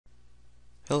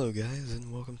Hello guys,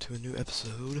 and welcome to a new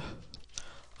episode.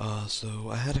 So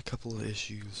I had a couple of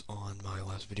issues on my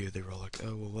last video. They were all like,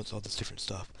 oh, well, what's all this different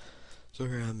stuff? So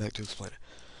here I am back to explain it.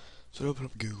 So to open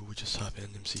up Google, we just type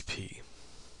in MCP.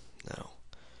 Now,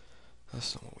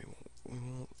 that's not what we want. We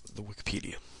want the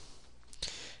Wikipedia.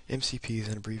 MCP is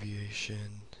an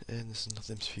abbreviation, and this is not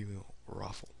the MCP we want,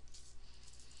 Raffle.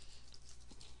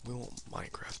 We want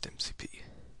Minecraft MCP.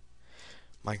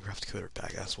 Minecraft Coder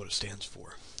Pack, that's what it stands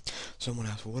for. Someone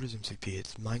asked, well, what is MCP?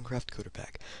 It's Minecraft Coder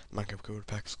Pack. Minecraft Coder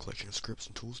Pack is a collection of scripts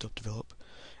and tools to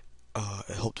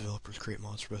help developers create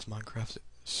mods for both Minecraft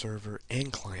server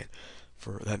and client.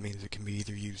 That means it can be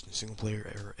either used in single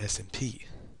player or SMP.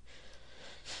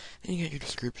 And you get your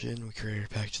description. We created a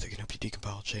package that can help you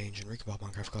decompile, change, and recompile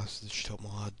Minecraft classes that should help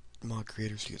mod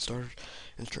creators to get started.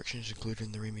 Instructions included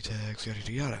in the README tags, yada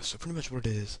yada yada. So pretty much what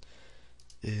it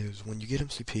is when you get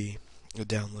MCP, it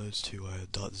downloads to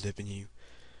 .zip, and you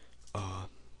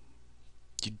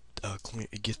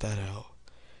get that out.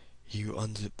 You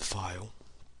unzip the file.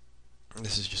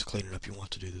 This is just cleaning up. You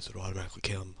want to do this, it'll automatically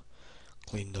come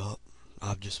cleaned up.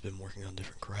 I've just been working on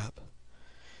different crap. You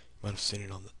might have seen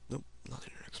it on nope, not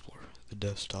Internet Explorer, the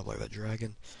desktop, like that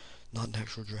dragon. Not an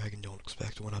actual dragon, don't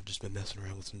expect one. I've just been messing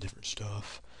around with some different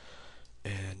stuff.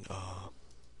 And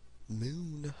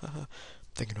Moon,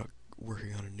 thinking about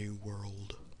working on a new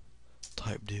world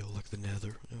type deal, like the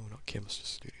Nether. No, not Chemist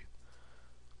Studio.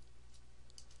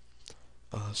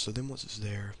 So then once it's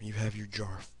there, you have your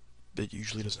jar. It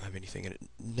usually doesn't have anything, and it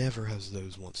never has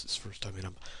those once it's first time in. I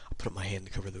put up my hand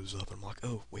to cover those up, and I'm like,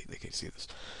 oh, wait, they can't see this.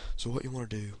 So what you want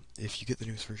to do, if you get the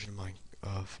newest version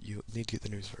of you need to get the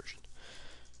newest version.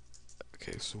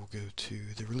 Okay, so we'll go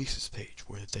to the releases page,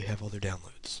 where they have all their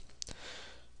downloads.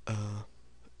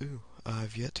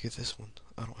 I've yet to get this one.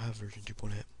 I don't have version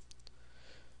 2.8.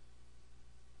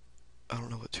 I don't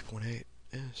know what 2.8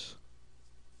 is.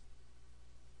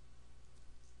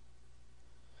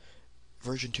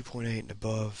 Version 2.8 and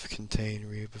above contain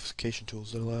reamplification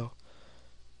tools that allow...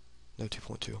 No,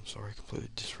 2.2, I'm sorry, completely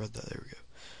misread that, there we go.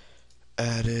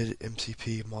 Added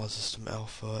MCP, mod system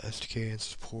alpha, SDK, and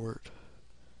support.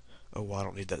 Oh, well, I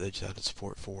don't need that, they just added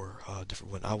support for a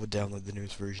different one. I would download the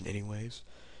newest version anyways,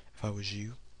 if I was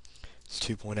you. It's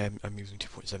 2.8, I'm using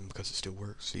 2.7 because it still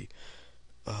works. See,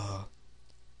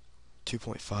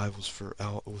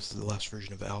 2.5 was the last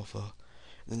version of alpha.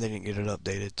 Then they didn't get it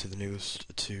updated to the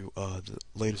the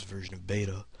latest version of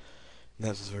beta, and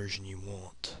that's the version you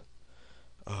want.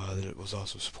 That it was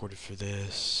also supported for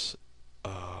this,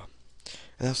 and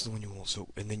that's the one you want. So,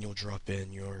 and then you'll drop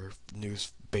in your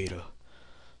newest beta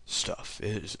stuff.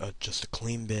 It is just a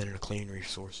clean bin and a clean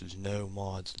resources, no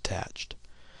mods attached.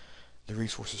 The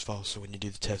resources file, so when you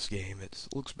do the test game, it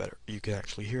looks better. You can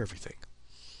actually hear everything.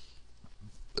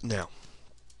 But now,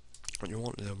 what you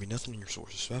want, there'll be nothing in your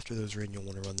sources. So after those are in, you'll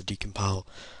want to run the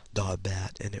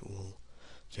decompile.bat, and it will.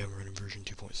 So I'm running version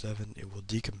 2.7. It will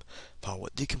decompile.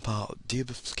 What decompile?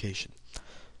 Debufffication.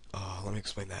 Let me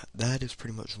explain that. That is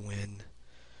pretty much when.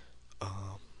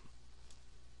 Let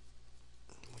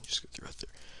me just go through right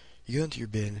there. You go into your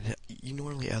bin, and you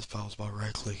normally add files by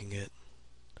right-clicking it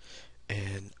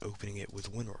and opening it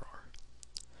with WinRAR.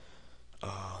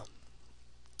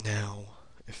 Now,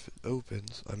 if it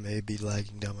opens, I may be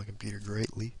lagging down my computer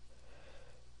greatly.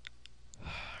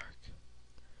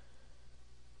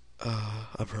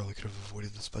 I probably could have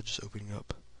avoided this by just opening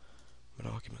up my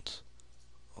documents.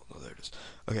 Oh no, there it is.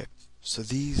 Okay, so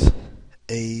these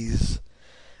A's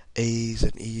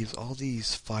and E's, all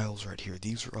these files right here,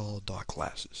 these are all dot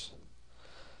classes.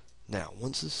 Now,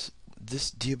 once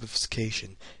this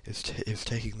debufffication is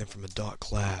taking them from a dot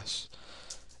class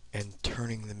and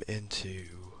turning them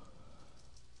into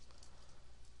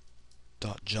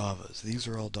 .javas. These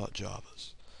are all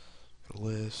 .javas.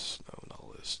 List, no, not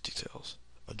list, details.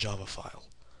 A Java file.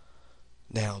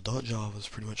 Now, .java is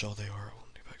pretty much all they are.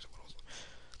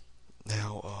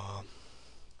 Now,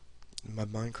 my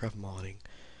Minecraft modding.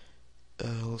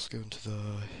 Let's go into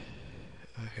the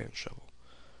hand shovel.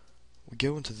 We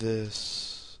go into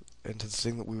this, into the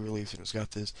thing that we released, and it's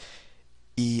got this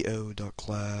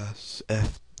EO.class,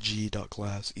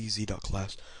 FG.class,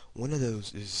 EZ.class. One of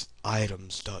those is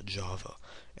items.java,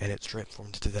 and it's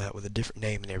transformed into that with a different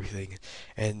name and everything.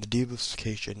 And the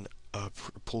debufffication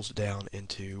pulls it down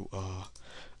into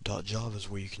 .javas,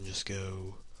 where you can just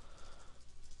go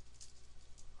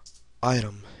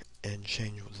item and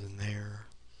change what's in there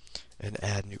and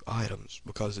add new items,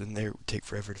 because in there it would take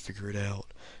forever to figure it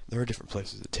out. There are different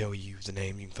places that tell you the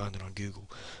name. You can find it on Google,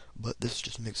 but this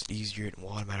just makes it easier, and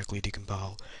will automatically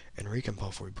decompile and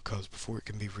recompile for you, because before it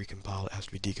can be recompiled, it has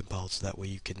to be decompiled, so that way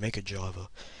you can make a Java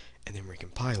and then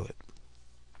recompile it.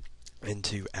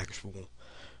 into actual,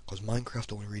 because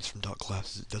Minecraft only reads from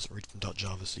 .classes, it doesn't read from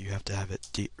 .java, so you have to have it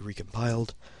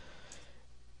recompiled,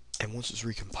 and once it's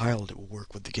recompiled it will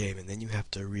work with the game, and then you have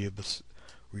to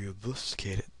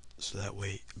reobfuscate it, so that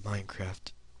way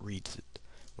Minecraft reads it,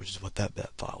 which is what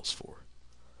that file's for.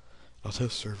 I'll test a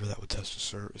server that would test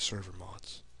server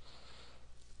mods.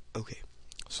 Okay,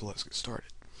 so let's get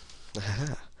started.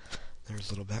 There's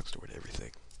a little backstory to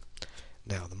everything.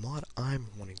 Now, the mod I'm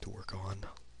wanting to work on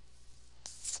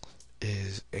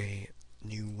is a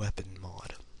new weapon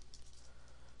mod.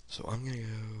 So I'm gonna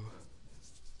go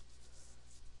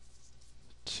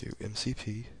to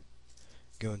MCP,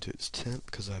 go into its temp,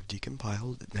 because I've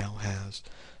decompiled. It now has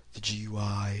the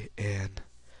GUI and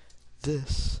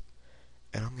this,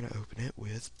 and I'm gonna open it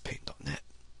with paint.net.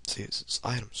 See, it's its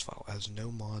items file, has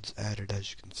no mods added,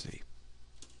 as you can see.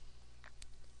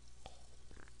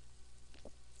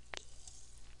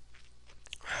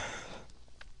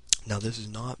 Now, this is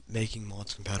not making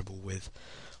mods compatible with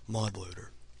ModLoader.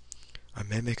 I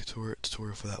may make a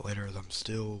tutorial for that later, as I'm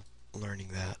still learning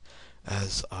that,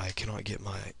 as I cannot get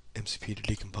my MCP to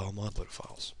decompile ModLoader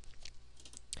files.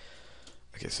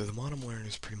 Okay, so the mod I'm learning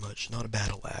is pretty much not a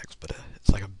battle axe, but it's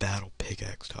like a battle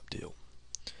pickaxe type deal.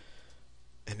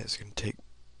 And it's going to take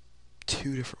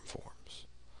two different forms.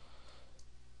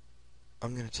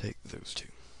 I'm going to take those two.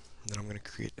 And then I'm going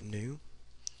to create a new.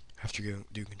 After you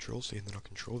do Control C, and then I'll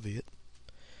Control V it.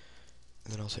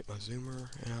 And then I'll take my zoomer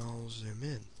and I'll zoom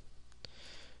in.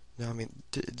 Now, I mean,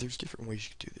 there's different ways you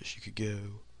could do this. You could go,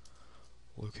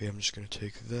 well, okay, I'm just going to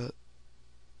take that.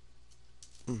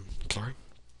 Sorry.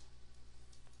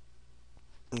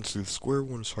 And so the square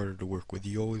one is harder to work with.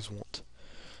 You always want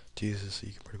to use this so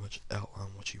you can pretty much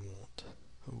outline what you want.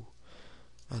 Oh,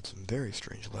 I had some very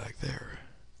strange lag there.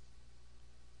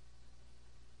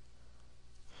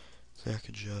 So I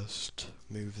could just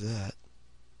move that,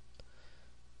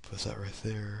 put that right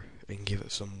there, and give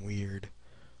it some weird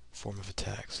form of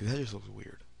attack. See, that just looks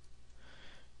weird.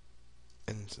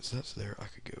 And since that's there, I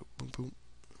could go boom boom.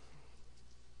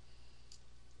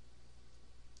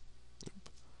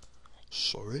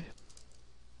 Sorry.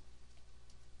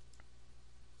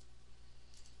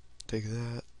 Take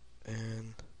that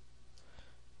and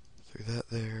throw that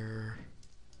there,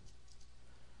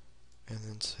 and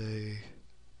then say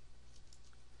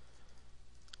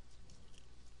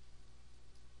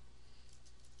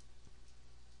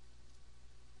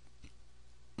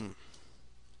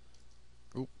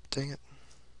oop, dang it.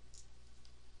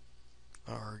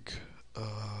 Arg,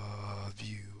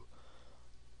 view.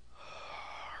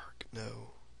 Arg,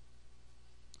 no.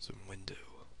 Zoom window.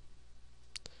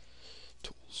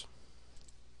 Tools.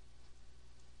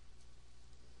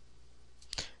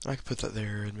 And I could put that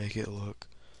there and make it look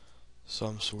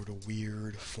some sort of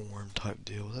weird form type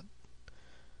deal. That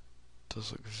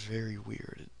does look very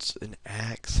weird. It's an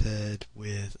axe head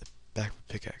with a backward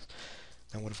pickaxe.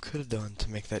 Now what I could have done to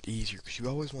make that easier, because you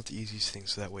always want the easiest thing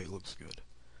so that way it looks good,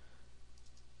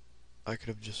 I could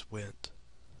have just went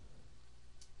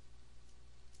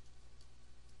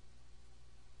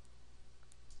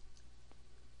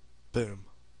boom.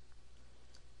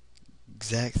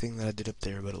 Exact thing that I did up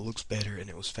there, but it looks better and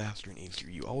it was faster and easier.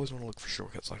 You always want to look for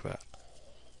shortcuts like that.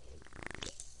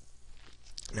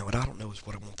 Now what I don't know is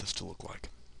what I want this to look like.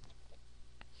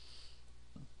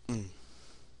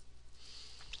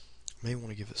 May want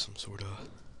to give it some sort of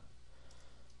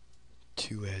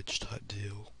two-edge type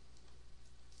deal.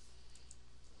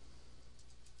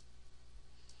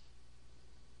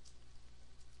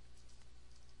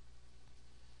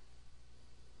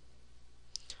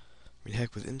 I mean,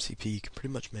 heck, with MCP you can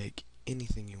pretty much make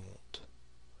anything you want.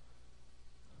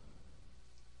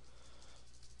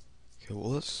 Okay,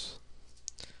 well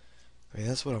I mean,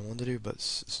 that's what I wanted to do, but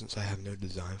since I have no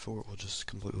design for it, we'll just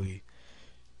completely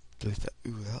delete that.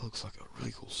 Ooh, that looks like a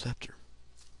really cool scepter.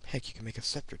 Heck, you can make a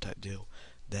scepter type deal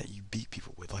that you beat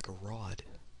people with, like a rod.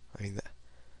 I mean,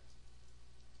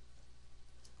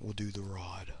 we'll do the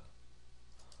rod.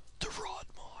 The rod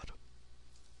mod.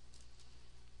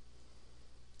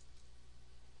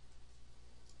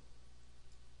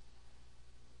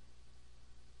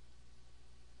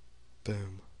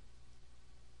 Boom.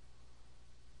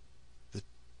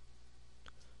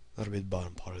 That'll be the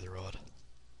bottom part of the rod.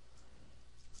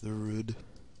 The rod.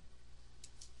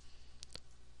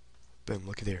 Boom,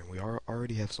 look at there, and we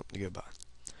already have something to go by.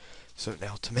 So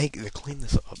now to clean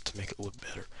this up, to make it look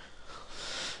better.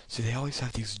 See, they always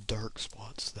have these dark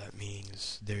spots. That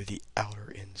means they're the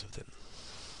outer ends of them.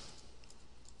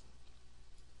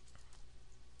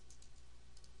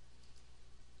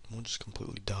 We'll just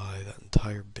completely dye that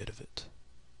entire bit of it.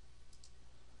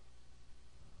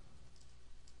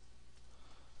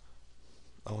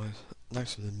 always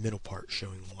nicer than the middle part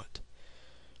showing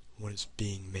what it's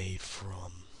being made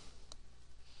from.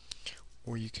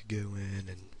 Or you could go in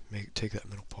and take that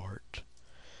middle part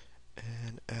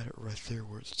and add it right there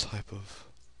where it's type of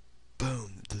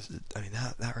boom. I mean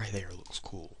that right there looks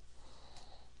cool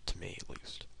to me at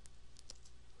least.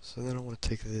 So then I want to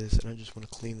take this and I just want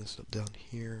to clean this up down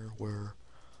here where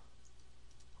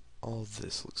all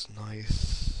this looks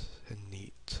nice and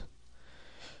neat.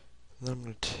 And then I'm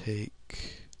going to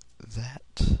take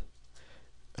that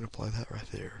and apply that right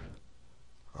there.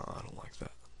 Oh, I don't like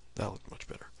that. That looked much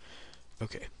better.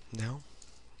 Okay, now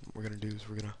what we're going to do is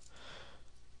we're going to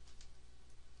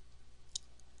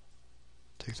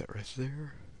take that right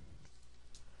there.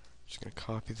 Just going to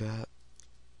copy that.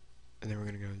 And then we're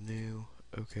going to go new.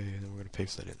 Okay, and then we're going to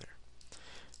paste that in there.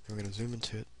 Then we're going to zoom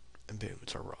into it, and boom,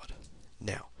 it's our rod.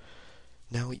 Now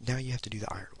you have to do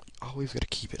the iron one. You always got to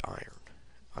keep it iron.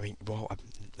 I mean, well,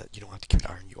 you don't have to keep it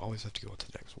iron. You always have to go on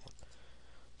to the next one.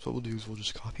 So what we'll do is we'll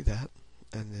just copy that,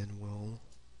 and then we'll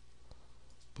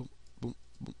boom, boom,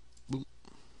 boom, boom.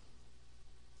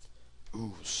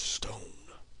 Ooh, stone.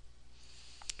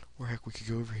 Or heck, we could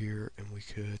go over here and we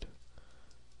could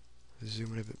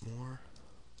zoom in a bit more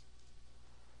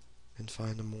and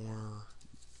find a more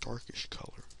darkish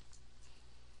color.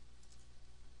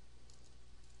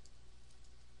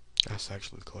 That's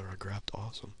actually the color I grabbed.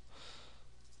 Awesome.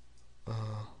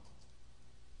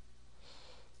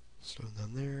 So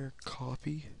down there,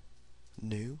 copy,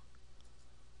 new,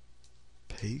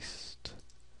 paste,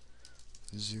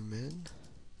 zoom in,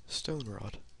 stone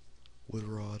rod, wood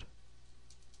rod.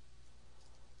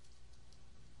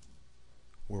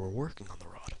 We're working on the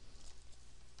rod.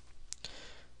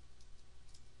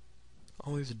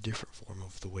 Always a different form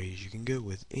of the ways you can go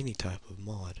with any type of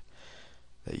mod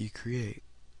that you create.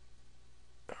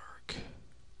 Arc.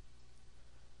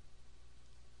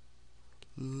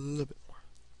 A little bit more.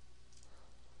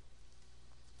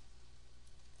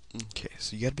 Okay,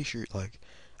 so you gotta be sure, like,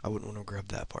 I wouldn't want to grab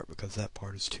that part because that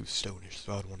part is too stonish,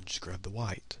 so I would want to just grab the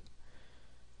white.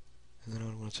 And then I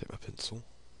would want to take my pencil,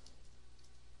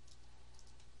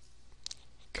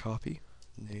 copy,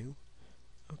 new,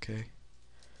 okay,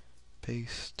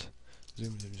 paste,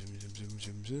 zoom, zoom, zoom, zoom, zoom,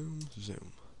 zoom, zoom,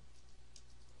 zoom.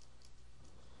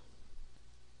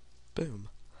 Boom.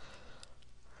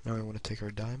 Now I want to take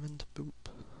our diamond, boop.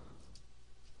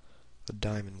 A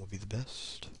diamond will be the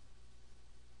best.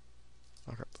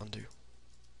 Oh crap, undo.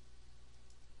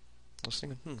 I was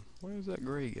thinking, why is that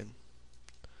gray again?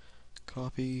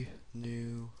 Copy,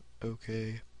 new,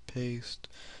 okay, paste,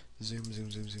 zoom, zoom,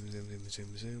 zoom, zoom, zoom, zoom,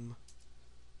 zoom, zoom.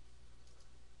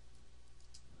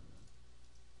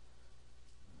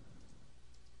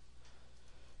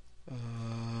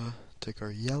 Take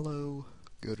our yellow,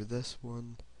 go to this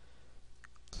one,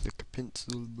 click a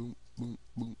pencil, boom, boom,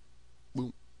 boom,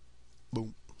 boom,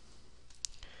 boom.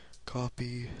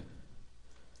 Copy,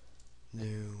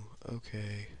 new,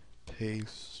 okay,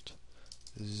 paste,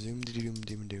 zoom, doom,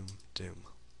 doom, doom, doom.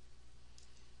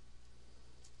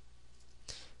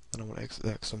 And I want to exit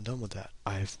that because I'm done with that.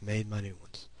 I've made my new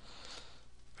ones.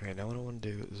 Okay, now what I want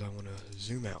to do is I want to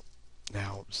zoom out.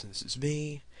 Now, since it's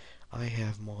me, I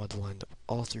have mods lined up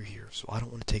all through here, so I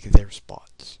don't want to take their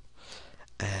spots.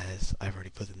 As I've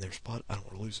already put in their spot, I don't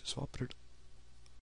want to lose it, so I'll put it